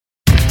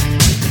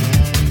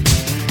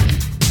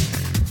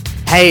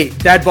Hey,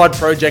 Dad Bod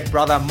Project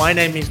brother, my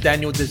name is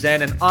Daniel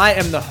Dezan and I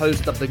am the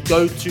host of the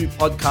go-to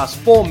podcast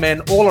for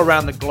men all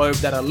around the globe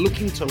that are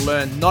looking to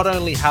learn not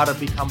only how to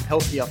become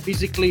healthier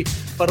physically,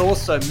 but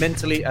also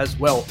mentally as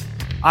well.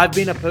 I've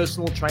been a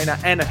personal trainer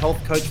and a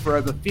health coach for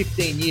over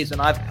 15 years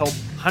and I've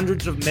helped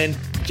hundreds of men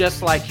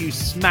just like you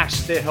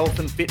smash their health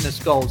and fitness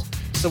goals.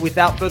 So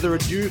without further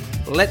ado,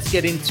 let's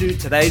get into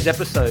today's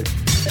episode.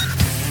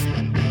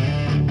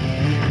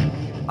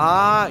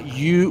 Are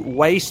you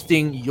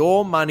wasting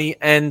your money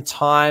and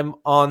time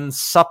on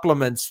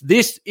supplements?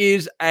 This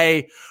is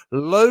a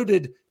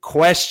loaded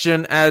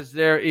question as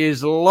there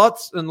is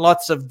lots and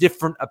lots of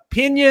different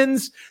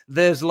opinions.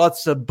 There's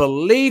lots of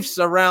beliefs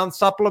around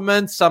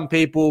supplements. Some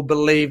people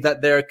believe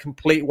that they're a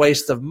complete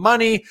waste of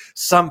money.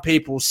 Some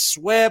people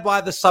swear by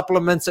the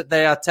supplements that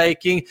they are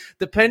taking.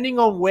 Depending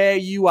on where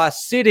you are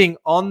sitting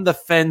on the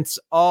fence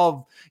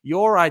of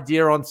your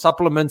idea on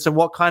supplements and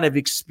what kind of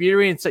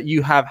experience that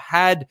you have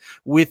had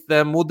with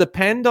them will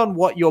depend on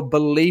what your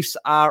beliefs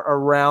are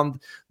around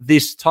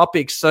this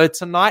topic. So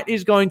tonight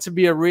is going to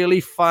be a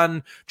really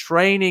fun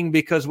training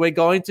because we're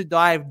going to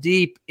dive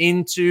deep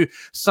into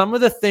some of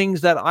the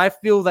things that I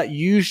feel that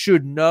you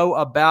should know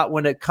about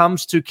when it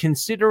comes to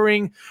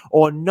considering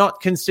or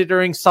not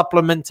considering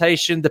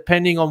supplementation,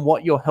 depending on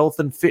what your health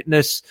and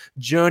fitness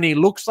journey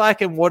looks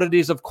like and what it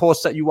is, of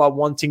course, that you are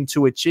wanting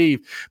to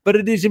achieve. But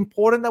it is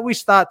important that we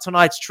start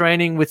tonight's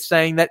training with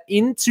saying that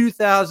in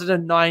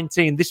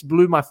 2019, this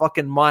blew my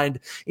fucking mind.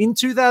 In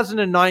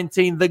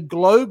 2019, the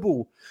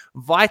global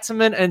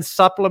vitamin and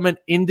supplement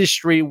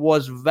industry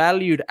was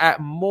valued at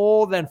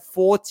more than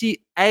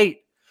 $48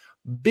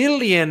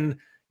 billion,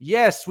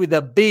 yes, with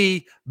a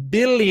B,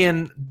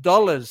 $billion.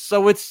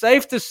 So it's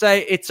safe to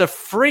say it's a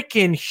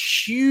freaking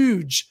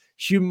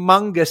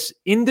humongous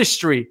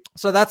industry.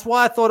 So that's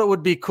why I thought it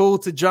would be cool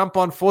to jump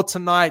on for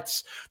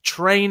tonight's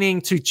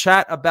training to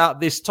chat about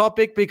this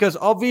topic, because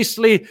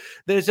obviously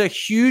there's a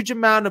huge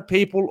amount of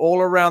people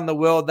all around the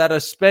world that are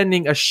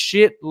spending a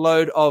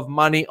shitload of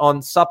money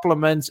on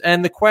supplements.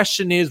 And the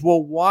question is,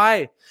 well,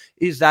 why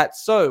is that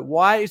so?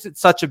 Why is it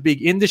such a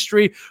big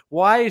industry?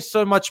 Why is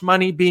so much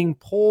money being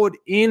poured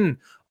in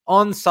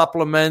on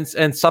supplements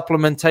and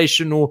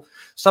supplementational,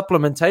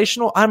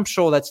 I'm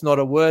sure that's not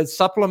a word,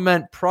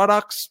 supplement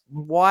products?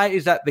 Why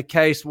is that the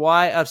case?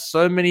 Why are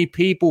so many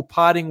people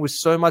parting with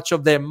so much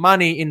of their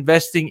money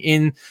investing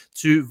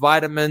into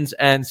vitamins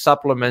and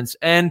supplements?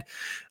 And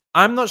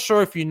I'm not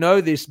sure if you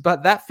know this,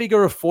 but that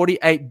figure of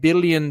 $48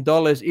 billion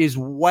is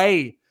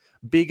way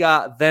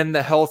bigger than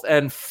the health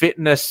and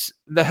fitness,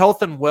 the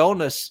health and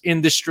wellness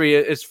industry,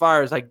 as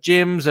far as like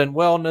gyms and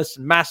wellness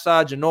and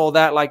massage and all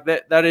that. Like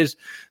that is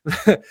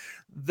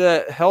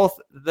the health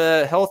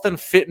and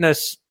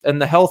fitness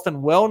and the health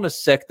and wellness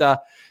sector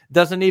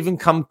doesn't even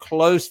come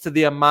close to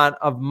the amount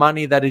of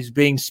money that is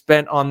being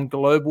spent on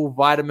global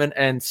vitamin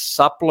and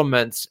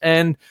supplements.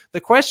 And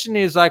the question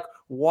is, like,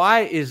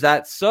 why is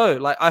that so?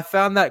 Like, I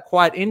found that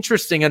quite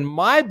interesting. And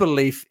my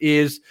belief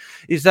is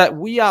that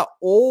we are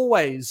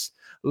always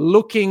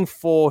looking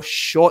for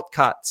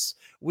shortcuts.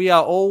 We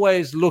are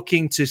always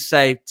looking to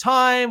save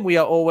time. We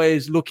are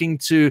always looking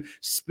to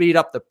speed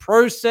up the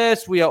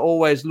process. We are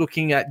always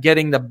looking at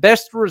getting the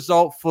best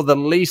result for the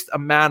least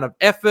amount of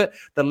effort,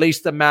 the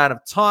least amount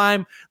of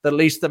time, the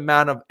least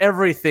amount of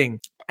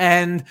everything.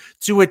 And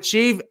to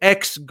achieve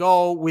X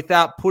goal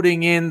without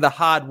putting in the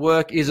hard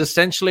work is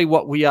essentially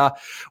what we are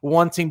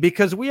wanting,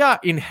 because we are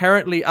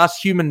inherently, us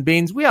human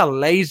beings, we are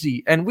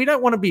lazy and we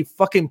don't want to be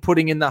fucking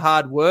putting in the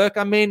hard work.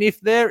 I mean,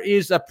 if there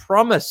is a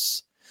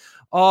promise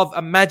of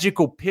a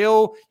magical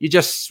pill, you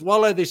just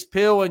swallow this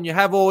pill and you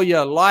have all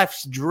your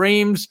life's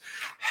dreams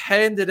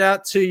handed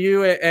out to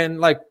you and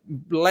like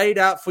laid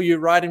out for you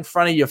right in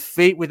front of your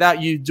feet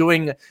without you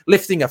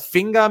lifting a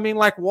finger. I mean,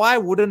 like, why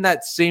wouldn't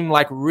that seem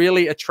like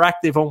really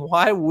attractive? And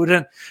why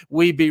wouldn't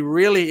we be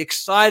really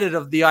excited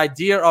of the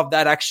idea of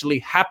that actually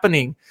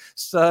happening?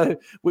 So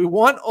we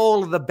want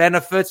all of the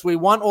benefits. We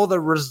want all the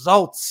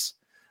results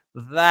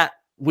that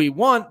we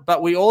want,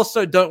 but we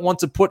also don't want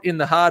to put in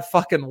the hard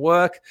fucking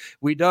work.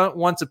 We don't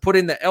want to put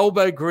in the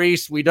elbow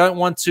grease. We don't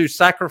want to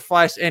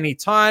sacrifice any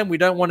time. We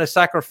don't want to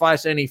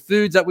sacrifice any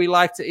foods that we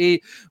like to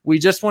eat. We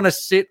just want to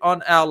sit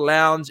on our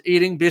lounge,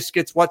 eating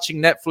biscuits,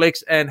 watching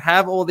Netflix, and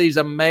have all these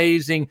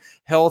amazing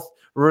health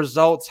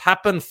results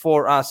happen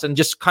for us, and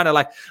just kind of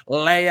like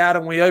lay out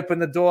and we open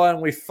the door and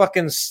we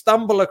fucking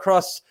stumble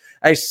across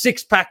a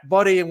six-pack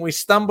body and we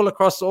stumble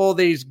across all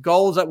these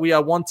goals that we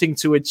are wanting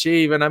to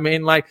achieve. And I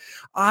mean, like,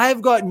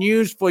 I've got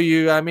news for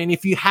you. I mean,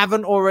 if you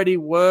haven't already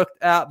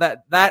worked out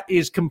that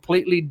is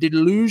completely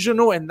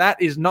delusional and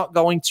that is not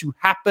going to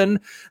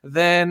happen,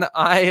 then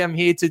I am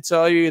here to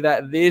tell you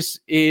that this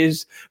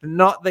is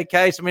not the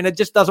case. I mean, it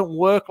just doesn't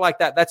work like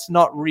that. That's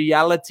not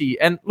reality.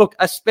 And look,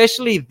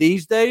 especially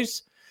these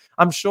days,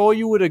 I'm sure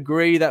you would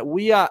agree that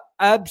we are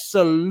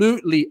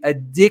absolutely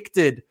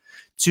addicted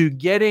to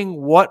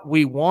getting what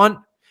we want,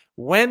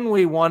 when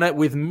we want it,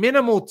 with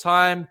minimal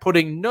time,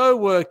 putting no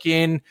work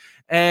in,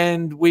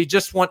 and we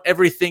just want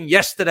everything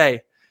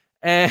yesterday.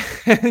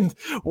 And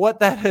what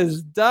that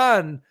has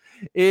done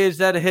is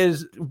that it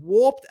has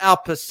warped our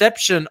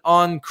perception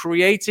on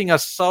creating a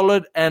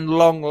solid and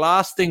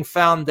long-lasting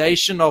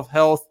foundation of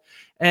health.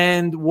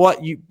 And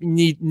what you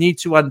need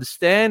to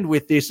understand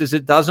with this is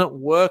it doesn't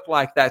work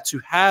like that. To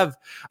have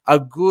a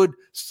good,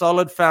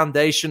 solid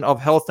foundation of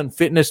health and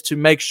fitness, to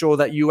make sure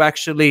that you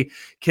actually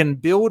can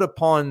build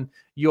upon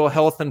your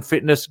health and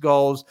fitness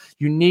goals,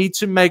 you need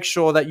to make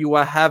sure that you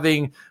are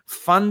having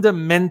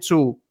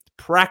fundamental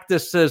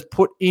practices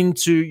put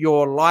into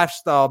your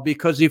lifestyle.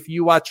 Because if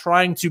you are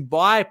trying to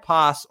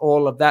bypass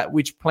all of that,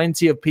 which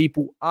plenty of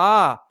people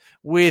are,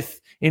 with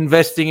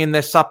investing in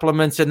their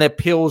supplements and their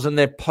pills and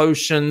their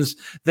potions,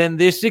 then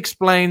this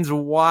explains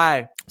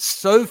why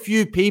so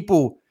few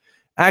people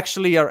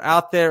actually are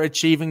out there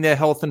achieving their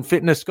health and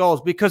fitness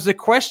goals. Because the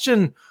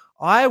question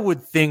I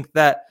would think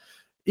that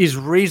is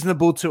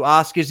reasonable to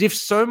ask is, if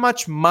so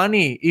much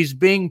money is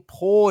being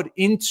poured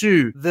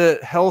into the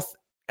health,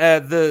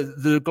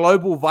 the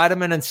global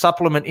vitamin and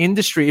supplement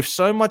industry, if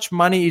so much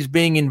money is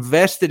being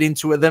invested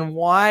into it, then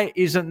why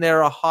isn't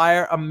there a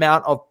higher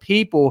amount of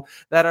people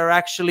that are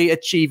actually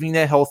achieving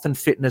their health and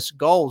fitness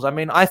goals? I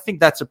mean, I think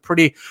that's a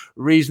pretty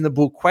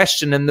reasonable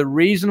question. And the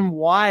reason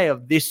why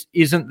of this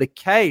isn't the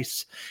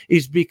case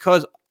is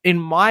because, in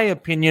my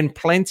opinion,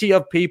 plenty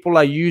of people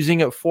are using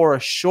it for a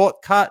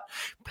shortcut.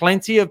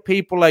 Plenty of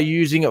people are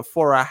using it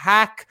for a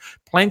hack.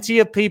 Plenty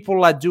of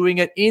people are doing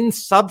it in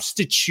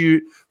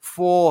substitute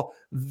for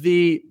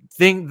the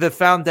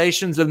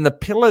foundations and the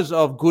pillars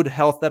of good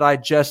health that I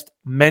just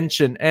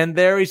mentioned. And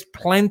there is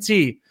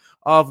plenty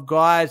of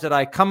guys that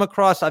I come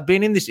across. I've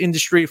been in this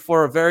industry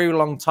for a very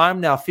long time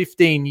now,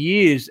 15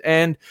 years.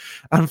 And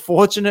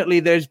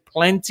unfortunately, there's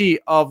plenty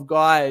of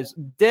guys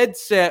dead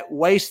set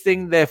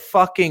wasting their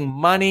fucking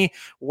money,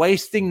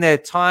 wasting their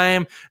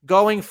time,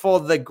 going for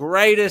the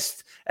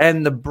greatest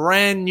and the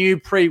brand new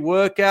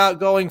pre-workout,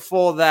 going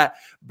for that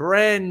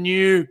brand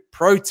new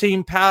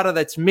protein powder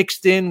that's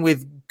mixed in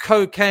with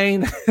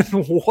cocaine,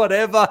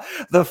 whatever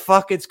the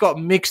fuck it's got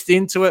mixed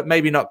into it.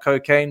 Maybe not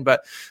cocaine,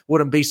 but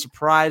wouldn't be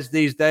surprised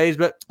these days.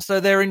 But so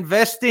they're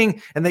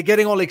investing and they're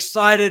getting all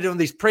excited on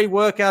these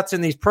pre-workouts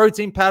and these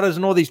protein powders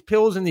and all these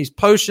pills and these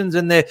potions,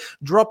 and they're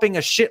dropping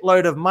a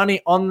shitload of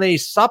money on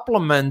these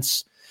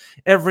supplements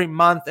every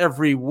month,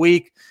 every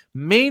week.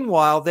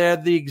 Meanwhile, they're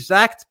the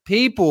exact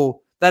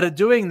people that are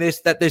doing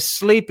this, that their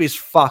sleep is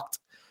fucked.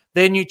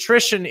 Their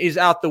nutrition is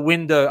out the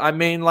window. I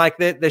mean, like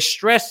their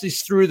stress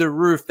is through the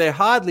roof. They're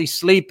hardly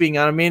sleeping.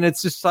 I mean,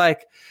 it's just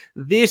like,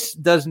 this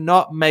does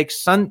not make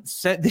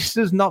sense. This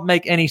does not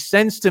make any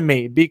sense to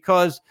me,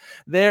 because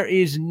there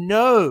is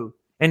no,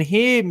 and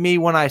hear me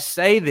when I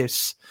say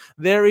this,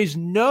 there is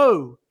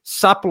no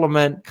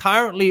supplement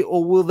currently,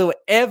 or will there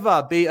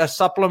ever be a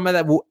supplement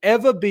that will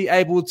ever be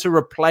able to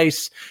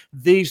replace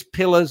these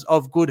pillars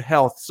of good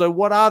health. So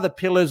what are the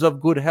pillars of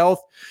good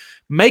health?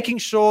 Making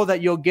sure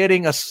that you're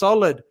getting a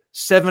solid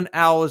 7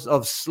 hours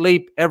of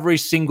sleep every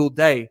single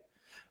day.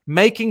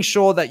 Making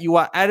sure that you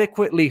are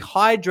adequately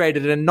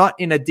hydrated and not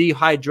in a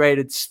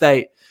dehydrated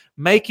state.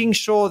 Making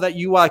sure that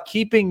you are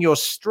keeping your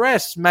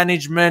stress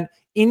management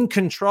in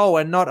control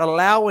and not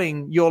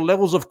allowing your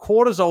levels of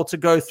cortisol to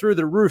go through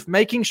the roof.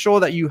 Making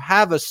sure that you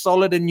have a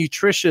solid and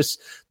nutritious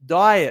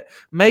diet.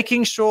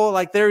 Making sure,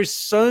 like, there is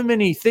so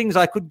many things.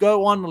 I could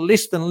go on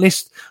list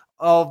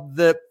of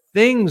the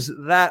things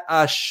that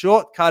are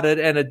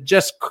shortcutted and are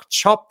just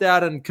chopped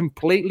out and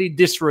completely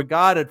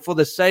disregarded for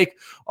the sake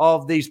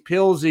of these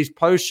pills, these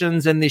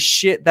potions, and this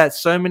shit that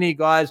so many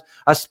guys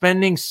are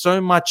spending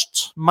so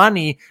much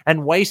money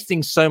and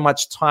wasting so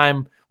much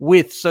time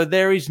with. So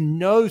there is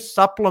no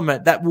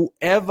supplement that will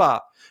ever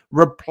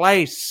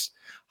replace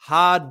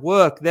hard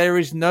work. There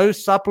is no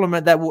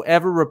supplement that will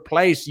ever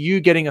replace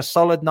you getting a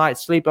solid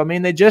night's sleep. I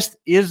mean, there just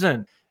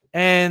isn't.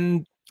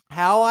 And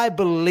how I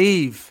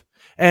believe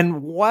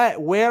and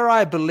where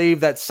I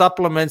believe that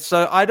supplements,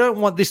 so I don't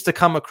want this to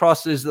come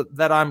across as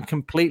that I'm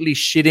completely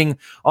shitting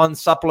on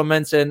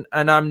supplements, and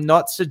I'm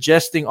not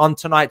suggesting on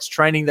tonight's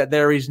training that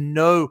there is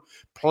no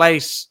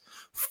place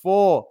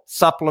for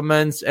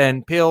supplements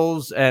and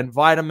pills and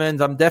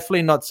vitamins. I'm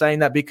definitely not saying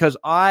that, because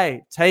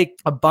I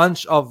take a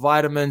bunch of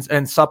vitamins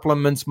and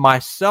supplements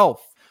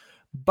myself.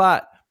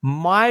 But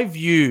my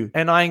view,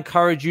 and I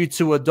encourage you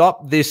to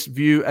adopt this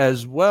view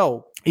as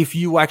well, if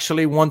you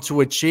actually want to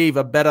achieve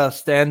a better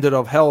standard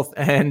of health,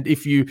 and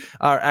if you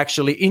are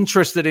actually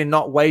interested in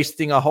not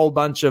wasting a whole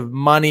bunch of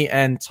money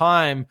and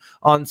time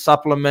on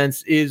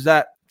supplements, is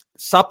that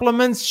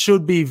supplements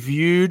should be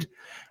viewed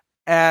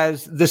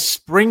as the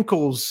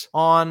sprinkles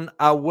on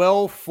a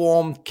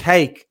well-formed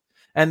cake.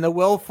 And the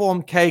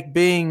well-formed cake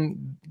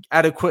being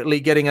adequately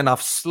getting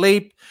enough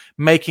sleep,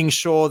 making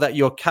sure that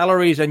your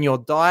calories and your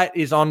diet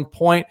is on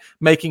point,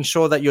 making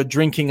sure that you're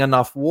drinking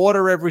enough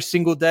water every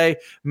single day,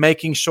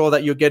 making sure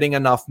that you're getting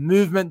enough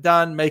movement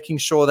done, making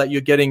sure that you're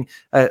getting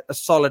a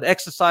solid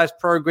exercise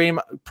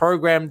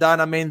program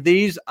done. I mean,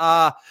 these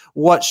are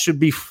what should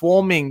be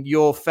forming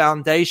your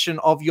foundation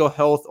of your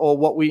health, or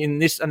what we, in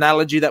this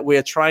analogy that we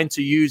are trying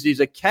to use,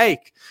 is a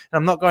cake. And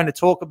I'm not going to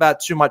talk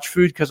about too much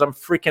food because I'm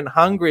freaking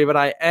hungry, but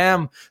I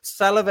am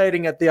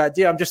salivating at the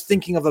idea. I'm just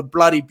thinking of of a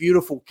bloody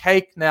beautiful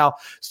cake now.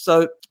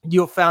 So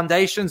your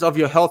foundations of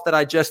your health that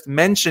I just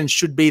mentioned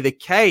should be the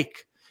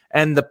cake,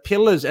 and the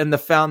pillars and the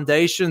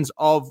foundations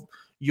of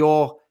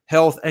your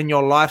health and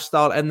your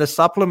lifestyle, and the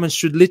supplements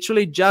should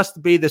literally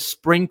just be the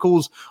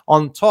sprinkles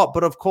on top.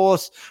 But of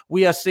course,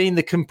 we are seeing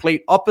the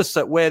complete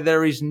opposite, where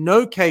there is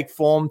no cake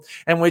formed,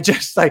 and we're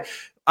just like,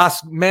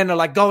 us men are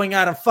like going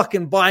out and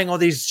fucking buying all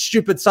these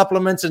stupid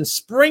supplements and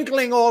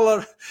sprinkling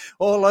all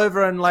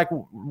over, and like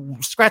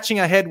scratching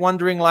our head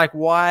wondering like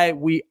why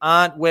we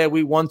aren't where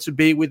we want to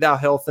be with our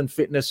health and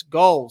fitness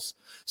goals.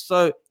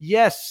 So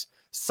yes,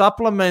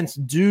 supplements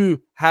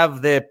do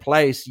have their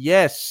place.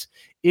 Yes,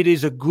 it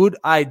is a good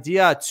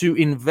idea to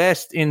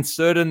invest in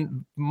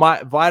certain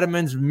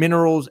vitamins,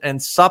 minerals,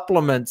 and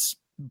supplements,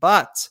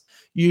 but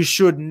they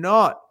should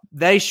not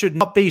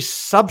be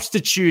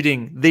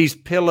substituting these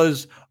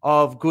pillars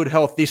of good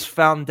health, this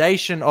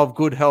foundation of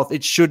good health.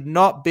 It should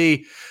not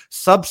be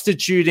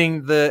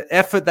substituting the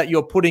effort that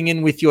you're putting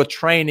in with your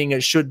training.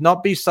 It should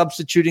not be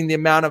substituting the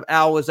amount of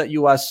hours that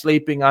you are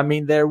sleeping. I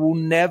mean, there will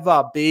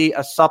never be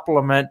a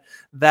supplement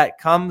that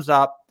comes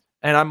up,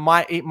 and I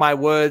might eat my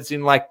words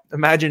in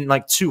imagine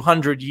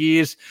 200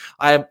 years.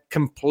 I am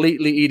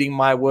completely eating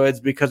my words,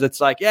 because it's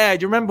like, yeah,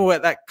 do you remember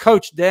what that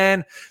Coach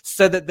Dan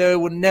said, that there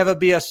would never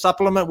be a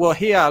supplement? Well,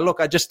 here,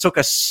 look, I just took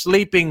a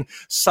sleeping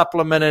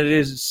supplement, and it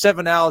is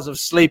 7 hours of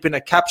sleep in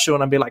a capsule.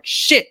 And I'd be like,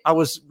 shit, I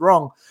was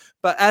wrong.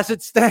 But as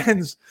it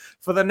stands,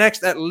 for the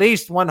next at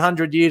least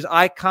 100 years,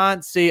 I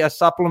can't see a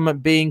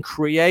supplement being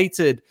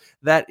created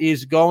that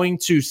is going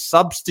to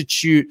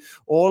substitute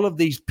all of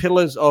these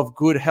pillars of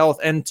good health.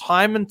 And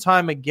time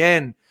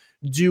again,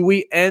 do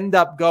we end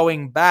up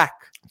going back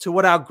to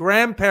what our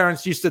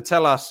grandparents used to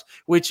tell us,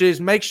 which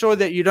is make sure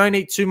that you don't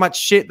eat too much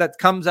shit that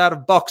comes out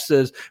of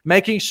boxes,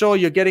 making sure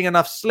you're getting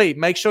enough sleep,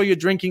 make sure you're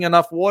drinking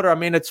enough water. I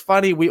mean, it's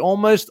funny, we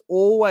almost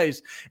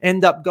always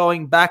end up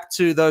going back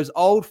to those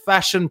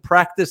old-fashioned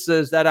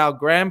practices that our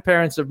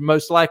grandparents have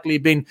most likely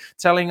been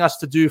telling us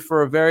to do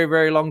for a very,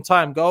 very long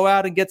time. Go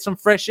out and get some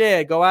fresh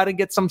air, go out and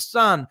get some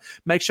sun,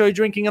 make sure you're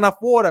drinking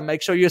enough water,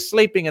 make sure you're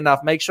sleeping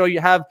enough, make sure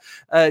you have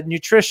a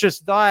nutritious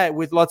diet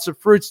with lots of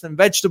fruits and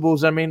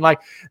vegetables. I mean,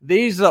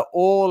 these are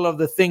all of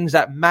the things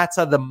that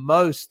matter the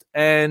most.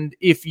 And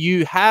if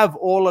you have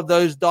all of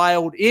those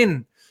dialed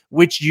in,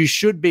 which you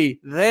should be,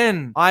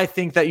 then I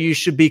think that you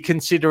should be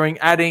considering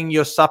adding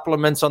your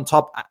supplements on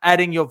top,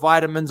 adding your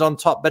vitamins on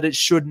top, but it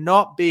should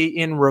not be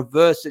in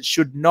reverse. It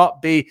should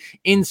not be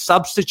in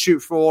substitute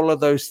for all of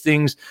those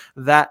things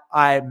that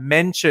I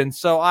mentioned.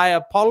 So I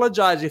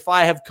apologize if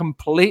I have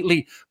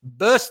completely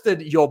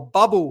bursted your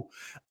bubble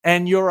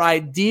and your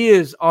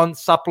ideas on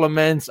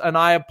supplements. And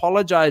I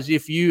apologize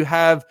if you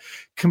have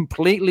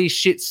completely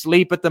shit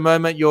sleep at the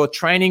moment. Your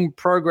training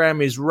program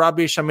is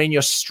rubbish. I mean,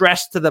 you're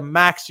stressed to the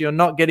max. You're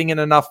not getting in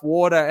enough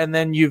water. And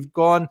then you've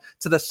gone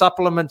to the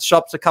supplement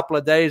shops a couple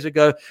of days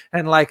ago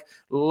and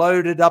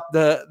loaded up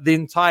the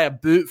entire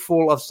boot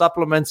full of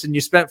supplements, and you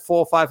spent $400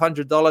 or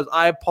 $500.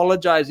 I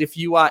apologize if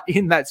you are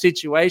in that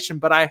situation,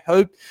 but I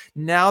hope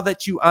now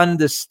that you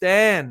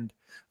understand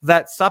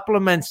that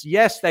supplements,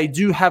 yes, they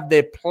do have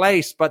their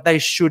place, but they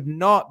should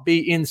not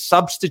be in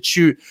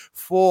substitute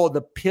for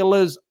the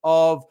pillars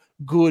of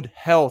good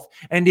health.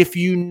 And if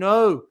you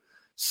know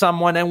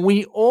someone, and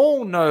we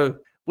all know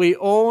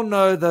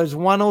those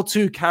one or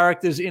two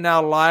characters in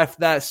our life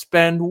that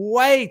spend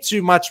way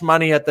too much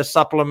money at the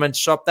supplement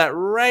shop, that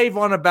rave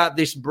on about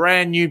this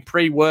brand new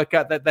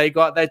pre-workout that they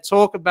got. They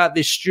talk about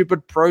this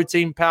stupid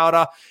protein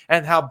powder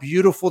and how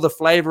beautiful the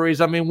flavor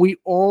is. I mean, we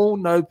all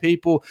know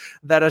people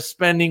that are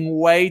spending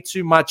way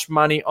too much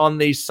money on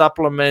these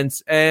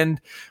supplements. And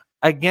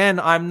again,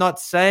 I'm not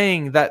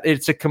saying that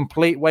it's a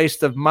complete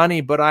waste of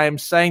money, but I am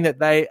saying that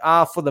they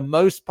are, for the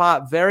most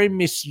part, very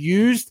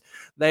misused.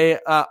 They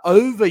are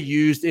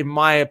overused, in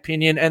my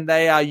opinion, and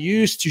they are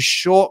used to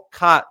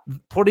shortcut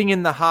putting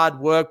in the hard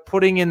work,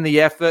 putting in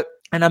the effort.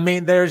 And I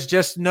mean, there's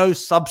just no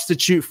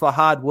substitute for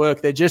hard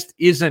work. There just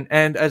isn't.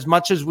 And as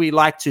much as we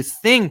like to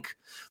think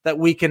that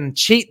we can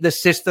cheat the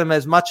system,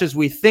 as much as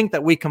we think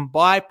that we can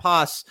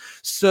bypass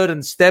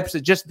certain steps,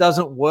 it just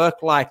doesn't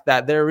work like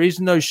that. There is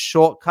no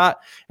shortcut.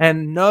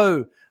 And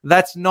no,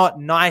 that's not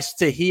nice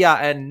to hear.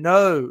 And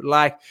no,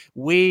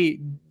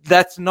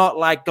 that's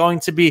not going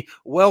to be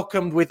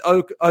welcomed with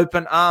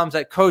open arms.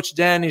 That Coach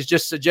Dan is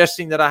just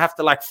suggesting that I have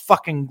to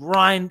fucking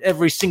grind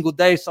every single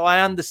day. So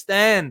I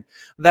understand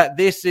that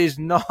this is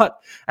not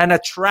an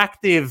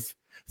attractive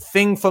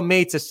thing for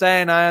me to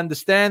say, and I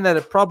understand that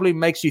it probably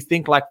makes you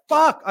think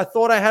fuck, I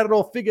thought I had it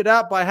all figured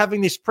out by having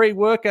this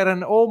pre-workout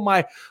and all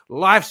my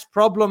life's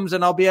problems,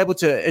 and I'll be able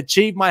to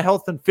achieve my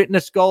health and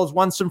fitness goals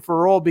once and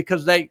for all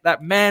because that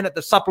man at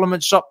the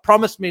supplement shop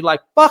promised me.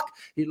 Fuck,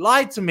 he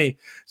lied to me.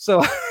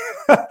 So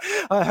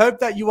I hope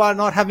that you are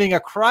not having a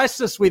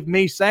crisis with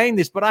me saying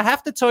this, but I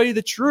have to tell you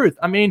the truth.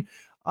 I mean,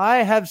 I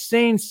have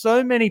seen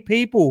so many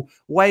people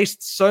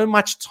waste so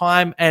much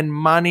time and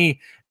money,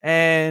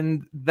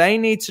 and they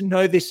need to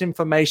know this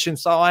information.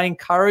 So I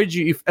encourage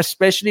you,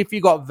 especially if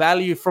you got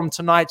value from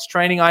tonight's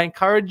training, I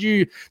encourage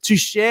you to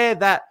share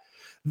that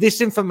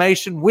this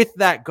information with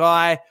that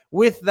guy,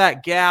 with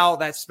that gal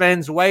that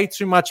spends way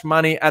too much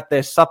money at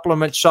their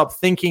supplement shop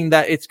thinking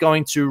that it's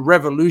going to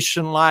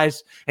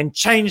revolutionize and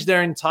change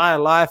their entire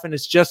life. And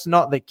it's just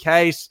not the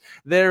case.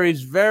 There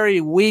is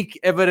very weak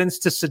evidence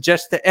to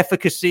suggest the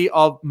efficacy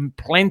of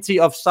plenty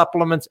of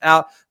supplements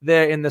out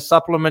there in the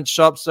supplement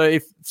shop. So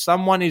if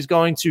someone is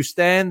going to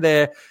stand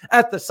there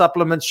at the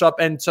supplement shop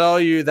and tell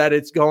you that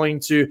it's going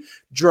to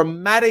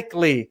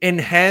dramatically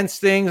enhance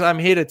things, I'm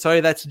here to tell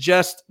you that's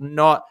just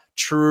not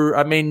true.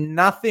 I mean,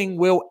 nothing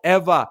will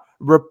ever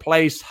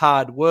replace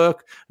hard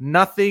work.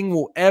 Nothing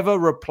will ever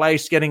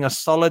replace getting a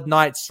solid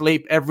night's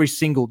sleep every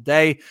single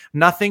day.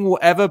 Nothing will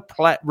ever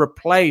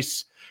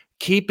replace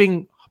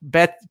keeping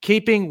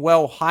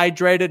well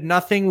hydrated.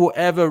 Nothing will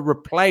ever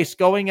replace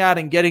going out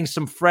and getting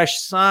some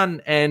fresh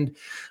sun and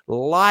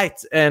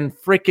light and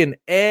freaking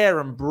air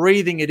and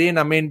breathing it in.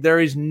 I mean, there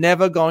is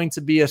never going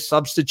to be a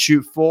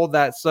substitute for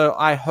that. So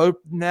I hope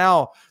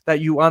now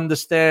that you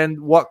understand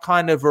what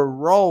kind of a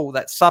role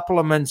that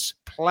supplements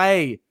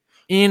play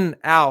in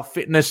our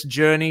fitness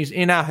journeys,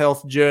 in our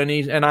health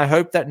journeys. And I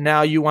hope that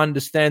now you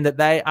understand that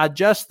they are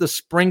just the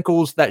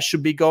sprinkles that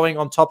should be going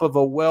on top of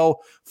a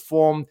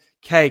well-formed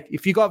cake.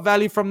 If you got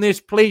value from this,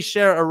 please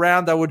share it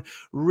around. I would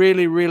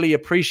really, really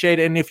appreciate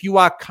it. And if you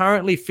are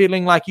currently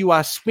feeling like you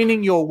are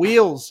spinning your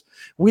wheels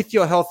with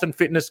your health and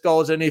fitness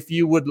goals, and if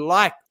you would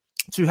like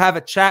to have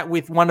a chat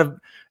with one of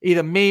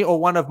either me or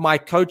one of my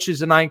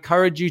coaches, and I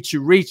encourage you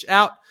to reach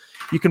out.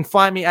 You can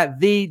find me at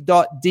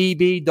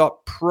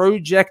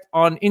the.db.project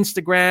on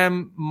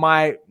Instagram.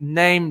 My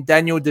name,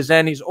 Daniel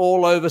Dezen, is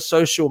all over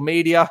social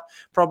media,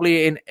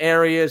 probably in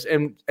areas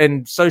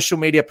and social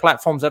media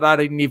platforms that I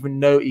didn't even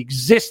know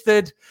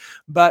existed.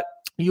 But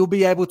you'll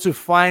be able to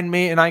find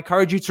me, and I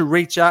encourage you to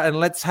reach out and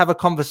let's have a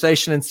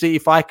conversation and see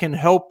if I can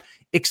help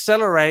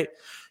accelerate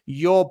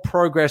your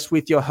progress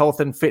with your health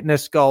and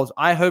fitness goals.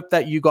 I hope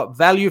that you got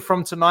value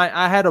from tonight.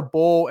 I had a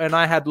ball and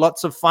I had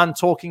lots of fun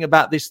talking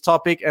about this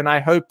topic, and I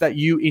hope that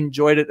you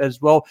enjoyed it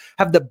as well.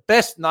 Have the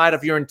best night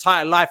of your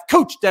entire life.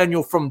 Coach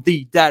Daniel from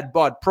the Dad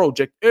Bod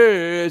Project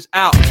is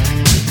out.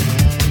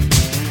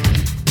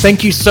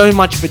 Thank you so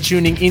much for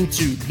tuning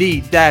into the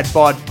Dad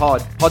Bod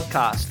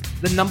podcast,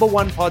 the number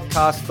one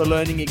podcast for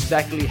learning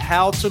exactly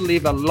how to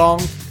live a long,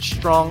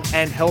 strong,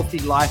 and healthy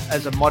life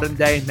as a modern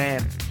day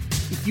man.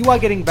 If you are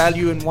getting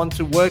value and want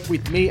to work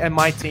with me and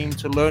my team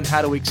to learn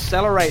how to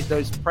accelerate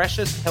those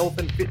precious health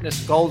and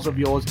fitness goals of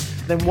yours,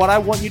 then what I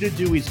want you to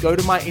do is go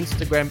to my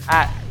Instagram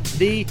at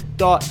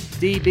the.db.project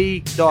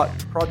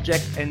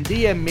and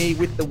DM me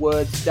with the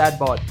words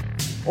DadBod.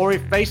 Or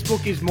if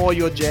Facebook is more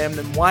your jam,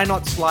 then why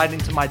not slide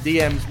into my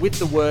DMs with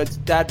the words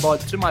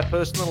DadBod to my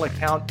personal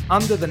account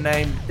under the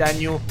name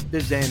Daniel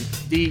Dezen,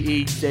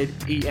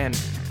 Dezen.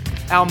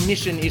 Our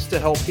mission is to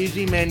help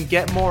busy men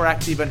get more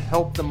active and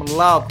help them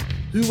love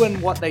who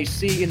and what they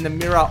see in the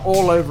mirror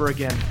all over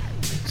again.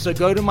 So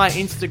go to my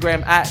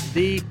Instagram at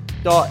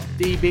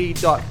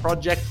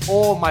the.db.project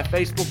or my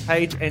Facebook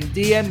page and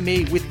DM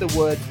me with the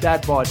word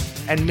DadBod,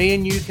 and me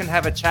and you can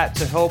have a chat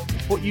to help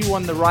put you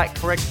on the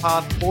correct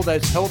path for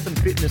those health and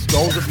fitness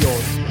goals of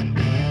yours.